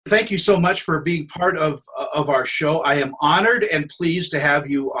thank you so much for being part of our show. I am honored and pleased to have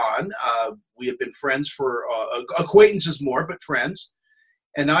you on. We have been friends for acquaintances more, but friends.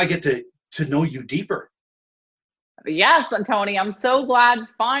 And now I get to know you deeper. Yes, and Tony, I'm so glad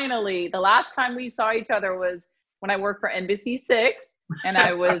finally. The last time we saw each other was when I worked for NBC6, and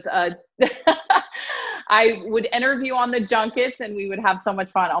I was I would interview on the junkets, and we would have so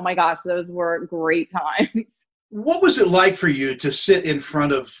much fun. Oh my gosh, those were great times. What was it like for you to sit in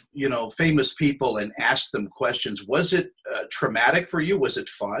front of, famous people and ask them questions? Was it traumatic for you? Was it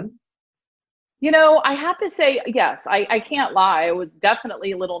fun? I have to say, yes, I can't lie. I was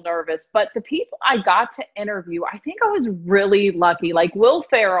definitely a little nervous, but the people I got to interview, I think I was really lucky. Like Will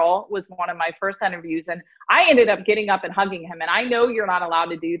Ferrell was one of my first interviews, and I ended up getting up and hugging him. And I know you're not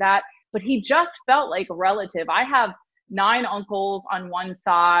allowed to do that, but he just felt like a relative. I have 9 uncles on one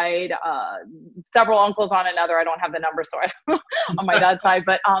side, several uncles on another. I don't have the number, so on my dad's side,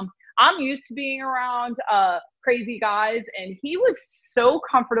 but I'm used to being around crazy guys, and he was so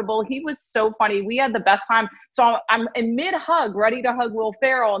comfortable. He was so funny. We had the best time. So I'm in mid-hug, ready to hug Will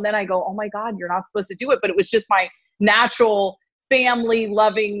Ferrell, and then I go, oh my God, you're not supposed to do it. But it was just my natural family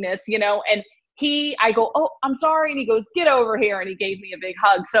lovingness, and I go, oh, I'm sorry. And he goes, get over here. And he gave me a big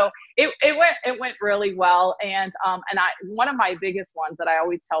hug. So it went really well. And one of my biggest ones that I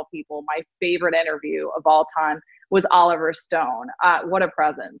always tell people, my favorite interview of all time was Oliver Stone. What a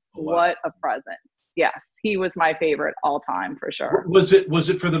presence. Oh, wow. What a presence. Yes. He was my favorite all time for sure. Was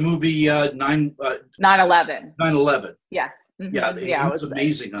it for the movie 9/11? 9/11. Yes. Mm-hmm. Yeah. He was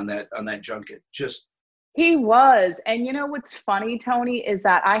amazing on that junket. He was. And what's funny, Tony, is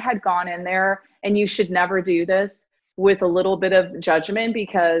that I had gone in there, and you should never do this, with a little bit of judgment,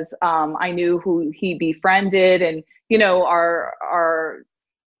 because I knew who he befriended, and, our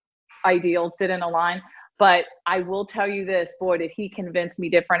ideals didn't align. But I will tell you this, boy, did he convince me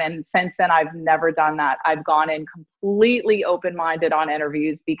different. And since then, I've never done that. I've gone in completely open-minded on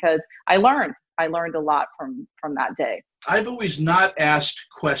interviews, because I learned a lot from that day. I've always not asked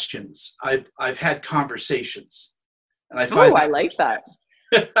questions. I've had conversations. And I like that.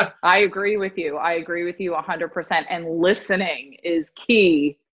 I agree with you. 100%. And listening is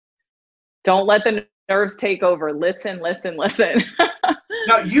key. Don't let the nerves take over. Listen.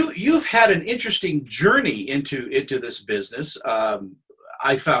 Now, you've had an interesting journey into this business.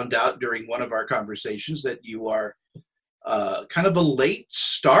 I found out during one of our conversations that you are kind of a late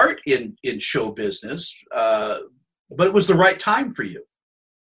start in show business, but it was the right time for you.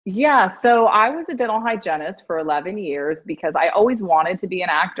 Yeah. So I was a dental hygienist for 11 years because I always wanted to be an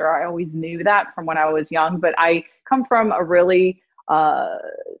actor. I always knew that from when I was young, but I come from a really tight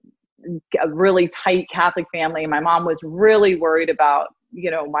Catholic family. And my mom was really worried about,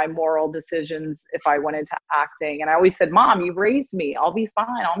 my moral decisions if I went into acting. And I always said, Mom, you raised me. I'll be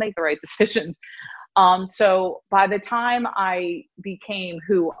fine. I'll make the right decisions. So by the time I became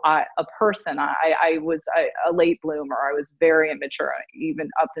a person, I was a late bloomer. I was very immature, even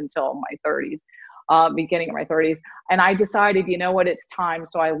up until my 30s, beginning of my 30s. And I decided, you know what, it's time.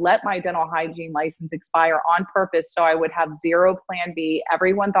 So I let my dental hygiene license expire on purpose, so I would have zero plan B.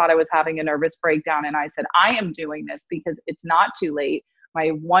 Everyone thought I was having a nervous breakdown. And I said, I am doing this because it's not too late.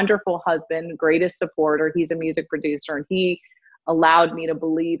 My wonderful husband, greatest supporter, he's a music producer, and he allowed me to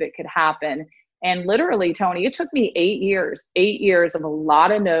believe it could happen. And literally, Tony, it took me 8 years of a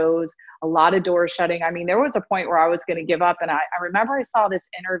lot of no's, a lot of doors shutting. I mean, there was a point where I was going to give up. And I remember I saw this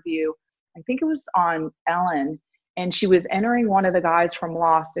interview, I think it was on Ellen, and she was entering one of the guys from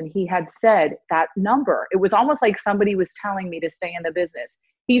Lost, and he had said that number. It was almost like somebody was telling me to stay in the business.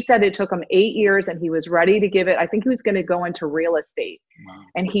 He said it took him 8 years, and he was ready to give it. I think he was going to go into real estate. Wow.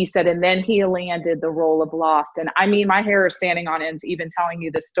 And he said, and then he landed the role of Lost. And I mean, my hair is standing on end even telling you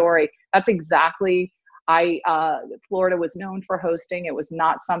this story. That's exactly, Florida was known for hosting. It was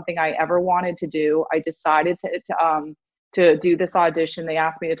not something I ever wanted to do. I decided to do this audition. They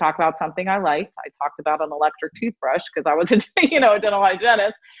asked me to talk about something I liked. I talked about an electric toothbrush because I was a dental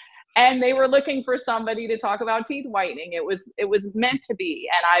hygienist. And they were looking for somebody to talk about teeth whitening. It was meant to be.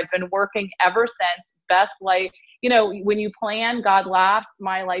 And I've been working ever since. Best life. When you plan, God laughs.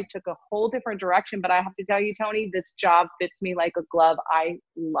 My life took a whole different direction. But I have to tell you, Tony, this job fits me like a glove. I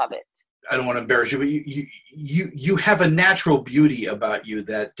love it. I don't want to embarrass you, but you have a natural beauty about you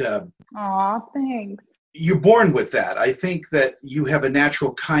that. Aw, thanks. You're born with that. I think that you have a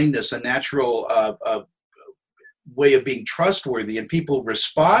natural kindness, a natural way of being trustworthy, and people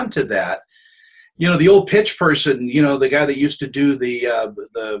respond to that. The old pitch person, the guy that used to do the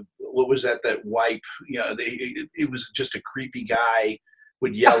what was that wipe? It was just a creepy guy,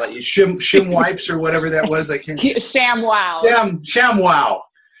 would yell at you, shim wipes or whatever that was. I can't. ShamWow. Yeah, ShamWow.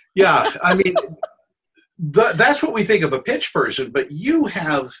 Yeah, I mean, that's what we think of a pitch person, but you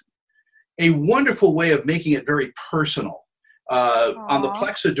have a wonderful way of making it very personal. On the Aw.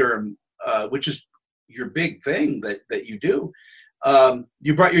 Plexiderm, which is your big thing that you do,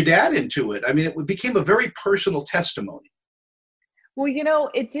 you brought your dad into it. I mean, it became a very personal testimony. Well,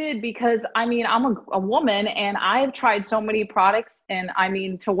 it did because I mean, I'm a woman and I've tried so many products. And I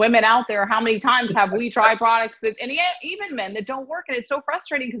mean, to women out there, how many times have we tried products and even men that don't work? And it's so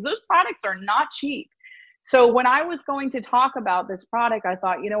frustrating because those products are not cheap. So when I was going to talk about this product, I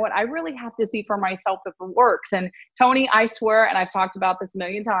thought, you know what, I really have to see for myself if it works. And Tony, I swear, and I've talked about this a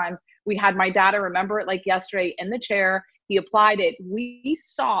million times, we had my dad, I remember it like yesterday, in the chair. He applied it. We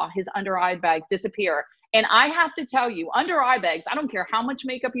saw his under eye bags disappear. And I have to tell you, under eye bags, I don't care how much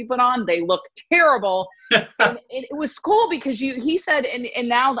makeup you put on, they look terrible. And it was cool because he said, and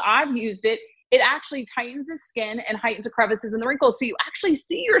now that I've used it, it actually tightens the skin and heightens the crevices and the wrinkles. So you actually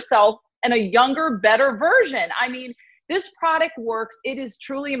see yourself in a younger, better version. I mean, this product works. It is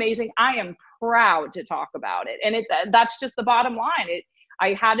truly amazing. I am proud to talk about it. And that's just the bottom line.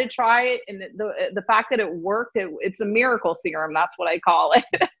 I had to try it, and the fact that it worked, it's a miracle serum. That's what I call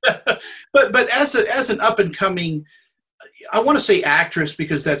it. But as an up and coming, I want to say actress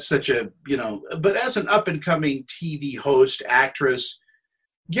because that's such a, but as an up and coming TV host, actress,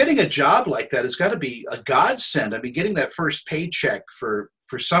 getting a job like that has got to be a godsend. I mean, getting that first paycheck for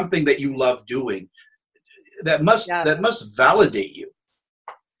something that you love doing, that must validate you.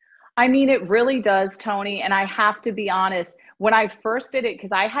 I mean, it really does, Tony. And I have to be honest, when I first did it,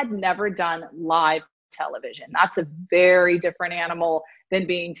 because I had never done live television. That's a very different animal than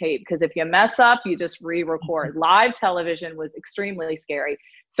being taped, because if you mess up, you just re-record. Live television was extremely scary.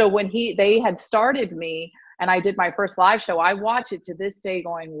 So when they had started me and I did my first live show, I watch it to this day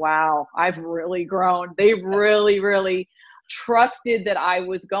going, wow, I've really grown. They really, really trusted that I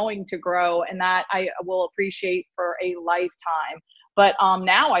was going to grow, and that I will appreciate for a lifetime. But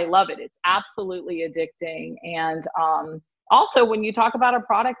now I love it. It's absolutely addicting. And also, when you talk about a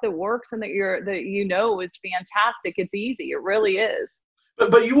product that works and that is fantastic, it's easy. It really is.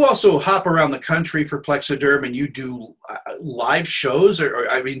 But you also hop around the country for Plexiderm, and you do live shows, or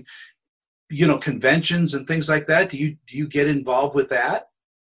I mean, conventions and things like that. Do you get involved with that?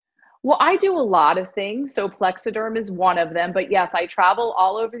 Well, I do a lot of things. So Plexiderm is one of them. But yes, I travel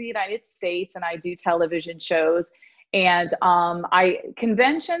all over the United States and I do television shows. And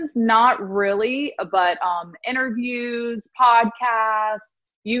conventions, not really, but interviews, podcasts,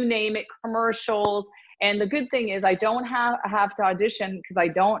 you name it, commercials. And the good thing is I don't have to audition because I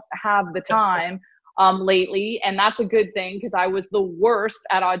don't have the time lately. And that's a good thing because I was the worst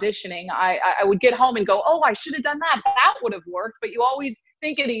at auditioning. I would get home and go, oh, I should have done that. That would have worked. But you always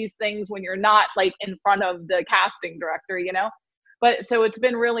think of these things when you're not like in front of the casting director, But so it's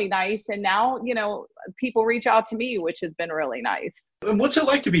been really nice. And now, people reach out to me, which has been really nice. And what's it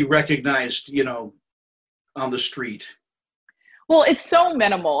like to be recognized, on the street? Well, it's so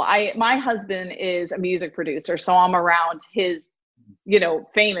minimal. My husband is a music producer, so I'm around his,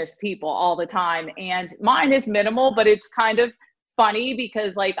 famous people all the time. And mine is minimal, but it's kind of funny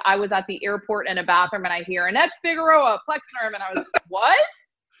because like I was at the airport in a bathroom and I hear Annette Figueroa, Plexiderm, and I was, what?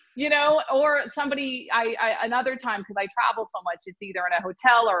 Or somebody, another time, because I travel so much, it's either in a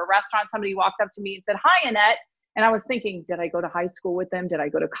hotel or a restaurant, somebody walked up to me and said, hi, Annette. And I was thinking, did I go to high school with them? Did I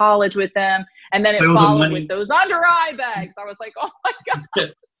go to college with them? And then it followed with those under eye bags. I was like, oh my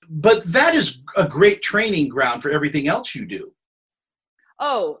God. But that is a great training ground for everything else you do.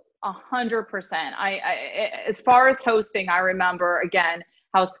 Oh, 100%. As far as hosting, I remember, again,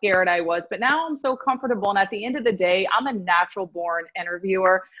 how scared I was, but now I'm so comfortable. And at the end of the day, I'm a natural born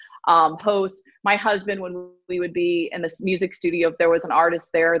interviewer, host. My husband, when we would be in this music studio, if there was an artist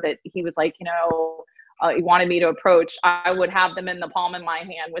there that he was like, he wanted me to approach, I would have them in the palm of my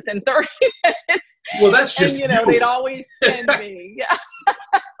hand within 30 minutes. Well, that's just, they'd always send me. Yeah.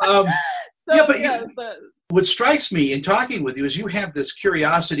 What strikes me in talking with you is you have this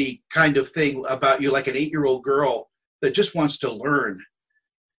curiosity kind of thing about you, like an 8-year-old girl that just wants to learn.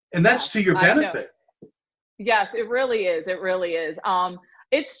 And that's to your benefit. Yes, it really is. It really is.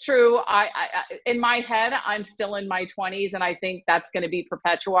 It's true. I in my head, I'm still in my 20s, and I think that's going to be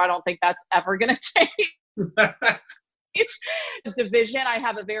perpetual. I don't think that's ever going to change. Division. I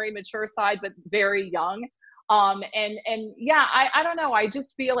have a very mature side, but very young. And yeah, I don't know. I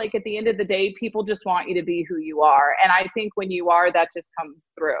just feel like at the end of the day, people just want you to be who you are. And I think when you are, that just comes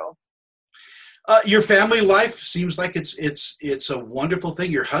through. Your family life seems like it's a wonderful thing.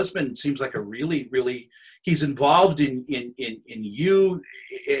 Your husband seems like a really, really, he's involved in you,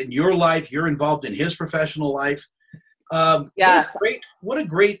 in your life. You're involved in his professional life. Yes. What a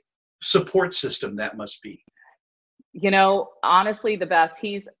great support system that must be. Honestly, the best.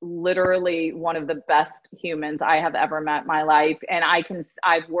 He's literally one of the best humans I have ever met in my life. And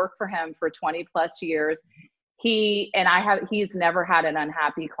I've worked for him for 20 plus years. He's never had an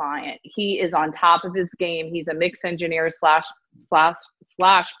unhappy client. He is on top of his game. He's a mix engineer slash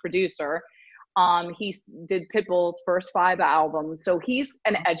producer. He did Pitbull's first 5 albums. So he's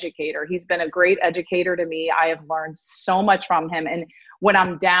an educator. He's been a great educator to me. I have learned so much from him. And when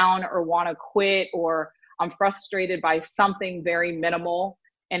I'm down or want to quit, or I'm frustrated by something very minimal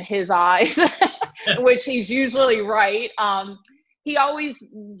in his eyes, which he's usually right, he always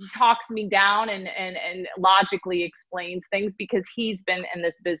talks me down and logically explains things, because he's been in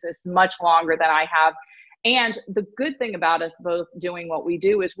this business much longer than I have. And the good thing about us both doing what we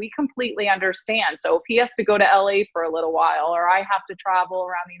do is we completely understand. So if he has to go to LA for a little while, or I have to travel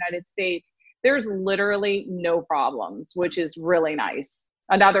around the United States, there's literally no problems, which is really nice.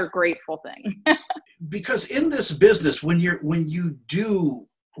 Another grateful thing. Because in this business, when you do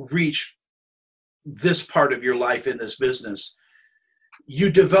reach this part of your life in this business,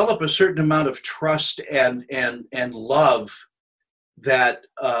 you develop a certain amount of trust and love that,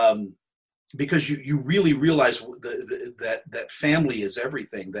 because you really realize that family is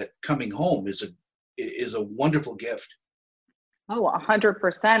everything, that coming home is a wonderful gift. Oh,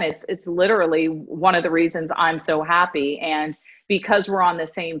 100%. It's literally one of the reasons I'm so happy. And because we're on the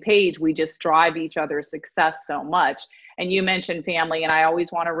same page, we just drive each other's success so much. And you mentioned family, and I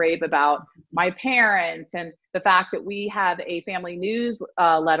always want to rave about my parents and the fact that we have a family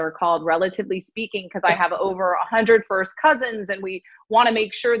newsletter called Relatively Speaking, because I have over 100 first cousins, and we want to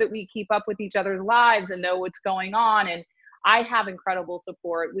make sure that we keep up with each other's lives and know what's going on. And I have incredible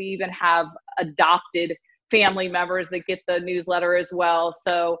support. We even have adopted family members that get the newsletter as well.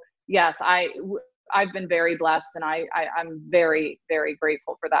 So yes, I've been very blessed, and I'm very, very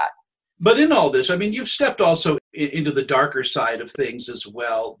grateful for that. But in all this, I mean, you've stepped also into the darker side of things as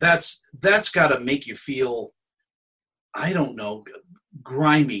well. That's got to make you feel, I don't know,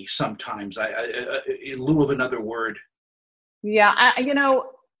 grimy sometimes. In lieu of another word. Yeah,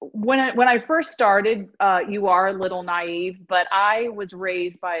 when I first started, you are a little naive, but I was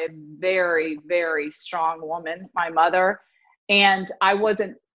raised by a very, very strong woman, my mother, and I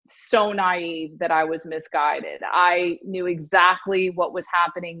wasn't so naive that I was misguided. I knew exactly what was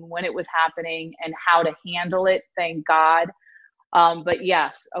happening, when it was happening, and how to handle it, thank God. But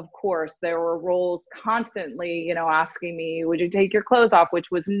yes, of course, there were roles constantly, asking me, would you take your clothes off, which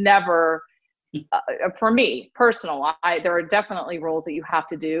was never, for me, personal. There are definitely roles that you have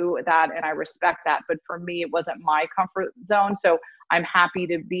to do that, and I respect that. But for me, it wasn't my comfort zone. So I'm happy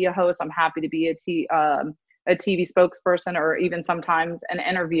to be a host. I'm happy to be a TV spokesperson, or even sometimes an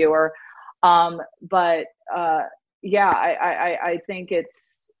interviewer. I think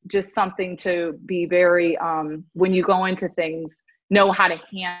it's just something to be very, when you go into things, know how to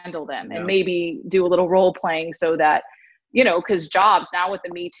handle them, and maybe do a little role playing, so that, because jobs now with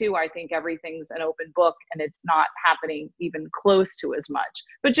the Me Too, I think everything's an open book, and it's not happening even close to as much,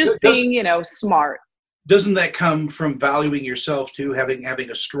 but just being, smart. Doesn't that come from valuing yourself too, having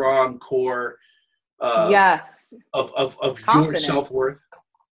a strong core yes, of your self-worth?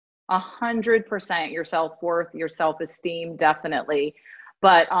 100% your self-worth, your self-esteem, definitely.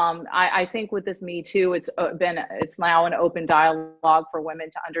 But I think with this Me Too, it's now an open dialogue for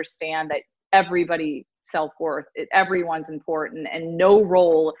women to understand that everybody's self-worth, everyone's important, and no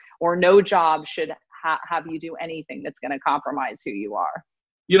role or no job should have you do anything that's going to compromise who you are.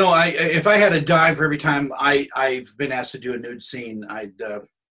 If I had a dime for every time I've been asked to do a nude scene, I'd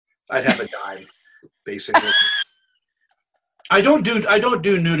have a dime. Basically, I don't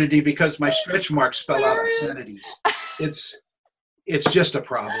do nudity because my stretch marks spell out obscenities. It's just a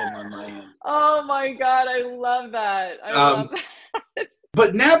problem on my end. Oh my God, I love that. I love that.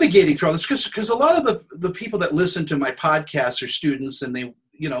 But navigating through all this, because a lot of the people that listen to my podcasts are students, and they,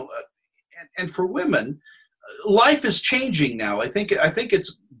 and for women, life is changing now. I think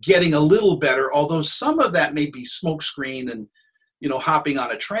it's getting a little better, although some of that may be smokescreen and, hopping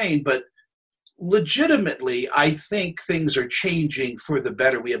on a train, but legitimately, I think things are changing for the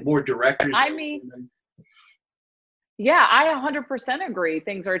better. We have more directors. Yeah, I 100% agree.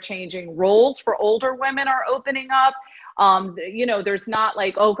 Things are changing. Roles for older women are opening up. There's not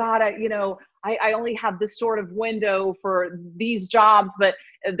like, oh God, I only have this sort of window for these jobs, but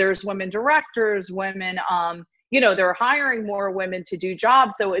there's women directors, women, they're hiring more women to do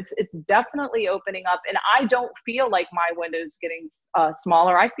jobs. So it's definitely opening up. And I don't feel like my window's getting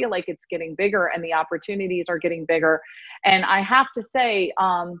smaller. I feel like it's getting bigger, and the opportunities are getting bigger. And I have to say,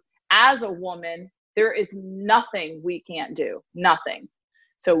 as a woman, There is nothing we can't do. Nothing.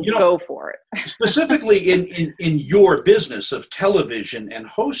 So You know, go for it. specifically in your business of television and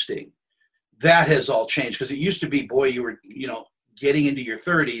hosting, that has all changed, because it used to be, boy, you were, getting into your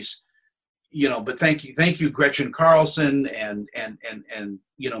 30s, but thank you, Gretchen Carlson and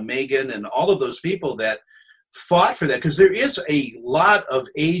Megan and all of those people that fought for that, because there is a lot of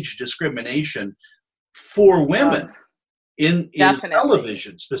age discrimination for women in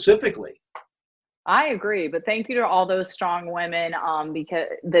television specifically. I agree, but thank you to all those strong women because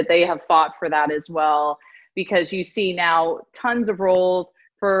that they have fought for that as well, because you see now tons of roles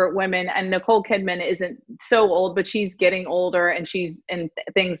for women, and Nicole Kidman isn't so old, but she's getting older and she's in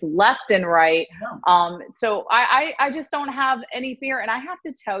things left and right. Yeah. So I just don't have any fear. And I have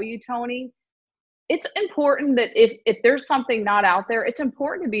to tell you, Tony, it's important that if there's something not out there, it's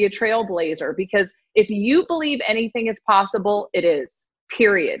important to be a trailblazer, because if you believe anything is possible, it is,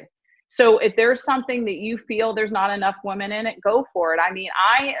 period. So if there's something that you feel there's not enough women in it, go for it. I mean,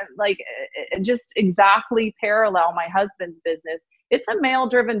 I just exactly parallel my husband's business. It's a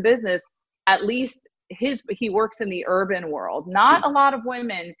male-driven business. At least he works in the urban world. Not a lot of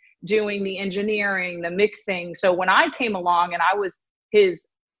women doing the engineering, the mixing. So when I came along and I was his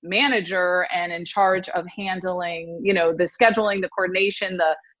manager and in charge of handling, the scheduling, the coordination,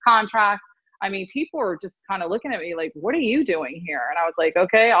 the contract, I mean, people were just kind of looking at me like, what are you doing here? And I was like,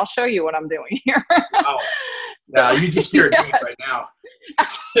 okay, I'll show you what I'm doing here. Wow. No, you just scared me right now.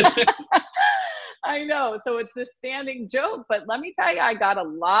 I know. So it's a standing joke, but let me tell you, I got a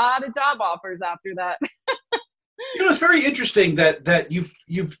lot of job offers after that. It's very interesting that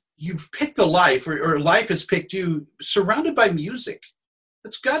you've picked a life, or life has picked you surrounded by music.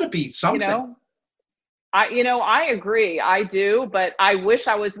 It's got to be something. I agree. I do, but I wish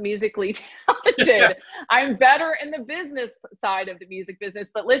I was musically talented. I'm better in the business side of the music business,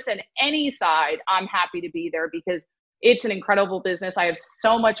 but listen, any side, I'm happy to be there because it's an incredible business. I have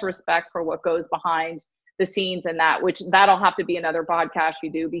so much respect for what goes behind the scenes and that'll have to be another podcast you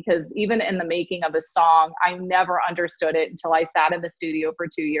do, because even in the making of a song, I never understood it until I sat in the studio for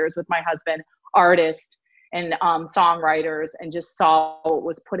 2 years with my husband, artist and songwriters, and just saw what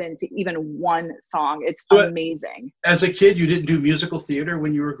was put into even one song. It's amazing. As a kid, you didn't do musical theater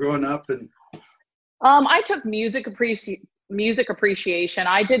when you were growing up? And I took music appreciation.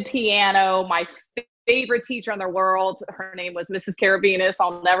 I did piano. My favorite teacher in the world, her name was Mrs. Carabinas.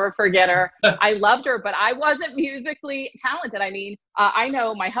 I'll never forget her. I loved her, but I wasn't musically talented. I mean, I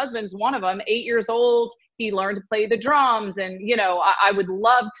know my husband's one of them, 8 years old. He learned to play the drums, and, I would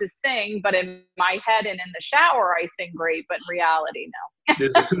love to sing, but in my head and in the shower, I sing great, but in reality, no.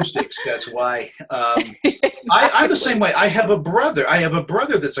 There's acoustics. That's why. Exactly. I'm the same way. I have a brother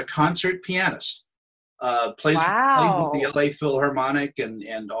that's a concert pianist. Played with the LA Philharmonic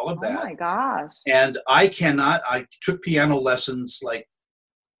and all of that. Oh my gosh. And I took piano lessons like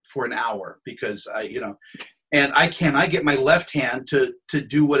for an hour because and I cannot get my left hand to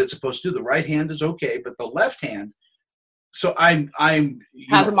do what it's supposed to do. The right hand is okay, but the left hand, so I'm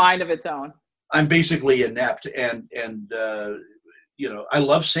has a mind of its own. I'm basically inept, and I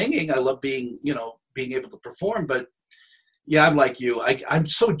love singing. I love being able to perform, but yeah, I'm like you. I'm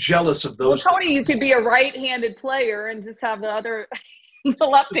so jealous of those. Well, Tony, you could be a right-handed player and just have the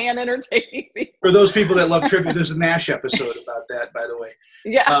left hand entertaining people. For those people that love trivia, there's a MASH episode about that, by the way.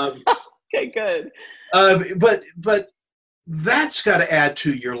 Yeah. Okay, good. But that's got to add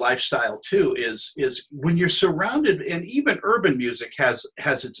to your lifestyle too. Is when you're surrounded, and even urban music has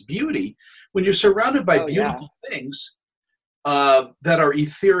its beauty. When you're surrounded by beautiful things that are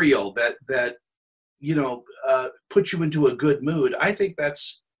ethereal, that put you into a good mood. I think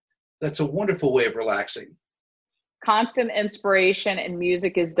that's a wonderful way of relaxing. Constant inspiration and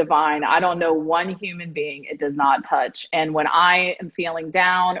music is divine. I don't know one human being it does not touch. And when I am feeling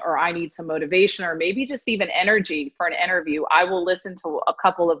down, or I need some motivation, or maybe just even energy for an interview, I will listen to a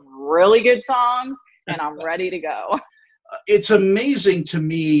couple of really good songs and I'm ready to go. It's amazing to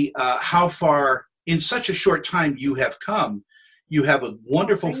me how far in such a short time you have come. You have a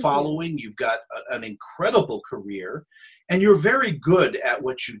wonderful following. You've got an incredible career, and you're very good at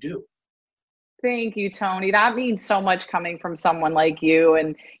what you do. Thank you, Tony. That means so much coming from someone like you.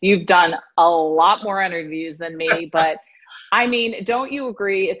 And you've done a lot more interviews than me, but I mean, don't you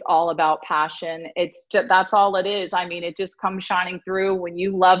agree? It's all about passion. That's all it is. I mean, it just comes shining through when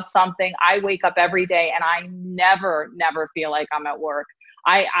you love something. I wake up every day and I never feel like I'm at work.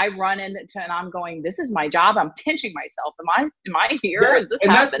 I run into and I'm going, this is my job. I'm pinching myself. Am I here? Yeah, is this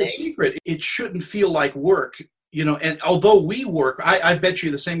and happening? That's the secret. It shouldn't feel like work, and although we work, I bet you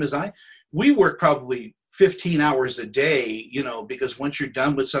the same as we work probably 15 hours a day, because once you're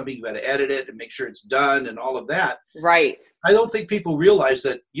done with something, you got to edit it and make sure it's done and all of that. Right. I don't think people realize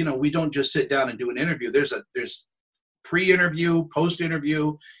that, we don't just sit down and do an interview. There's pre-interview,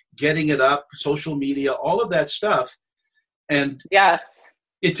 post-interview, getting it up, social media, all of that stuff. And yes,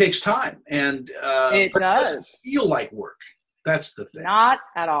 it takes time. And it but does. It doesn't feel like work. That's the thing. Not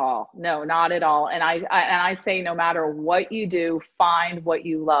at all. No, not at all. And I say, no matter what you do, find what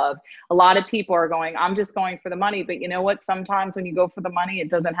you love. A lot of people are going, I'm just going for the money. But you know what? Sometimes when you go for the money,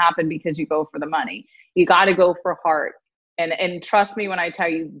 it doesn't happen because you go for the money. You got to go for heart. And trust me when I tell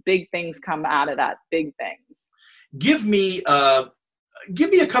you, big things come out of that. Big things. Give me a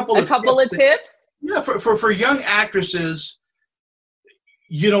couple of tips. Yeah, for young actresses,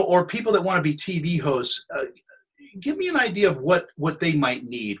 or people that want to be TV hosts. Give me an idea of what they might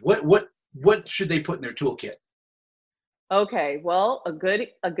need. What should they put in their toolkit? Okay, well, a good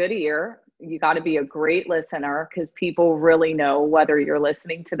ear. You got to be a great listener, because people really know whether you're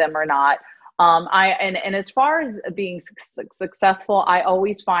listening to them or not. And as far as being successful, I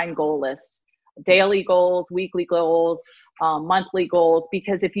always find goal lists, daily goals, weekly goals, monthly goals,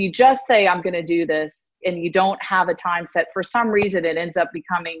 because if you just say, I'm going to do this, and you don't have a time set, for some reason, it ends up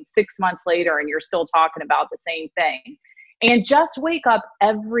becoming 6 months later and you're still talking about the same thing. And just wake up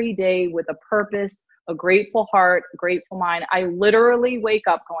every day with a purpose, a grateful heart, a grateful mind. I literally wake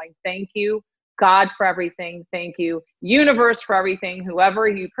up going, thank you, God, for everything. Thank you, universe, for everything. Whoever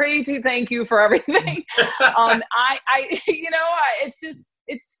you pray to, thank you for everything.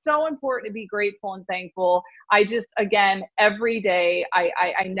 It's so important to be grateful and thankful. I just, again, every day,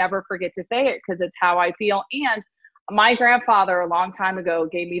 I never forget to say it, because it's how I feel. And my grandfather a long time ago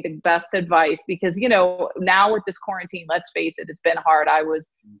gave me the best advice, because, now with this quarantine, let's face it, it's been hard. I was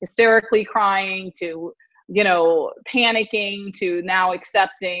hysterically crying to, panicking to now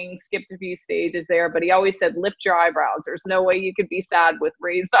accepting, skipped a few stages there. But he always said, lift your eyebrows. There's no way you could be sad with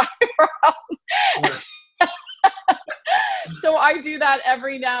raised eyebrows. Yeah. So I do that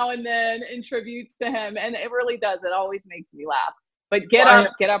every now and then in tribute to him. And it really does. It always makes me laugh. But get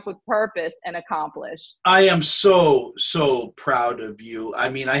up with purpose and accomplish. I am so, so proud of you. I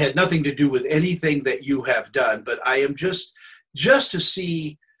mean, I had nothing to do with anything that you have done, but I am just to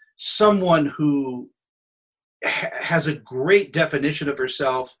see someone who has a great definition of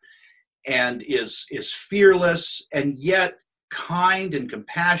herself and is fearless and yet kind and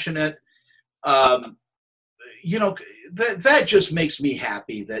compassionate. That just makes me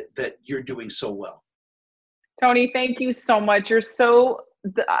happy that you're doing so well. Tony, thank you so much. You're such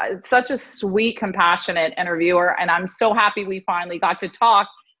a sweet, compassionate interviewer, and I'm so happy we finally got to talk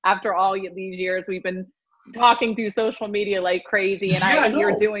after all these years. We've been talking through social media like crazy, and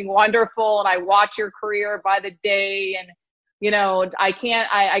you're doing wonderful, and I watch your career by the day, and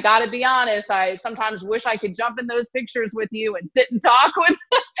I gotta be honest, I sometimes wish I could jump in those pictures with you and sit and talk with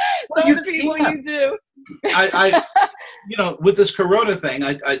some of the people you do. I with this Corona thing,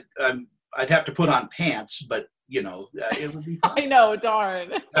 I'd have to put on pants, but it would be fun. I know,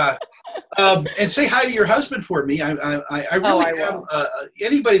 darn. And say hi to your husband for me. I really am.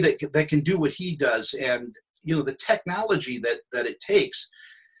 Anybody that can do what he does, and the technology that it takes.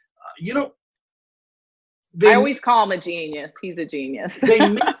 I always call him a genius. He's a genius. They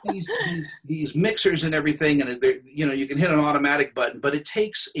make these mixers and everything, and you can hit an automatic button, but it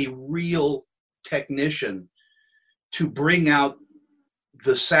takes a real technician to bring out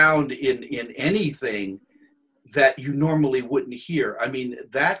the sound in anything that you normally wouldn't hear. I mean,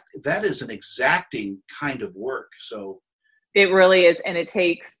 that is an exacting kind of work. So it really is, and it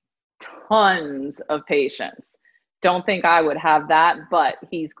takes tons of patience. Don't think I would have that, but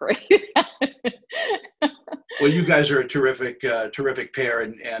he's great. Well, you guys are a terrific pair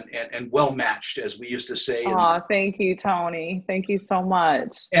and well matched, as we used to say. Oh, thank you, Tony. Thank you so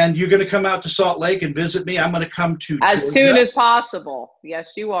much. And you're going to come out to Salt Lake and visit me. I'm going to come to as Georgia. Soon as possible.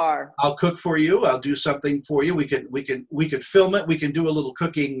 Yes, you are. I'll cook for you. I'll do something for you. We could film it. We can do a little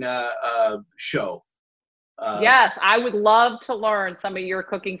cooking show. Yes, I would love to learn some of your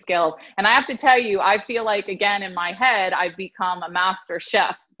cooking skills. And I have to tell you, I feel like, again, in my head, I've become a master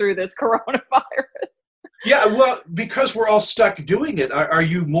chef through this coronavirus. Yeah, well, because we're all stuck doing it. Are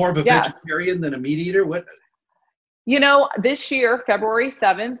you more of a vegetarian than a meat eater? What? This year, February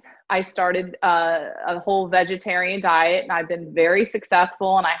 7th, I started a whole vegetarian diet, and I've been very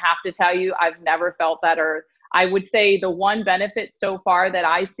successful. And I have to tell you, I've never felt better. I would say the one benefit so far that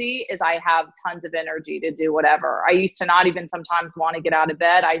I see is I have tons of energy to do whatever. I used to not even sometimes want to get out of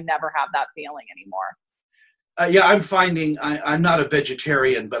bed. I never have that feeling anymore. Yeah, I'm finding, I'm not a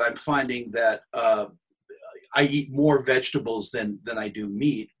vegetarian, but I'm finding that I eat more vegetables than I do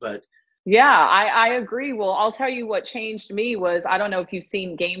meat. But Yeah, I agree. Well, I'll tell you what changed me was, I don't know if you've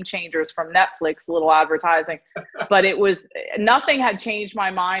seen Game Changers from Netflix, a little advertising, but it was, nothing had changed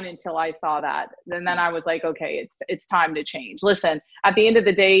my mind until I saw that. And then I was like, okay, it's time to change. Listen, at the end of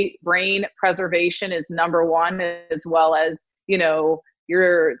the day, brain preservation is number one, as well as, you know,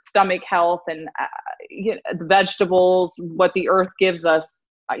 your stomach health and the vegetables, what the earth gives us,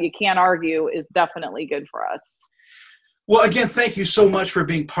 you can't argue is definitely good for us. Well, again, thank you so much for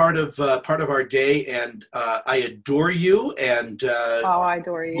being part of our day, and I adore you. And Oh, I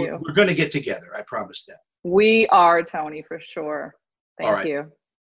adore you. we're going to get together. I promise that. We are, Tony, for sure. All Thank right. you.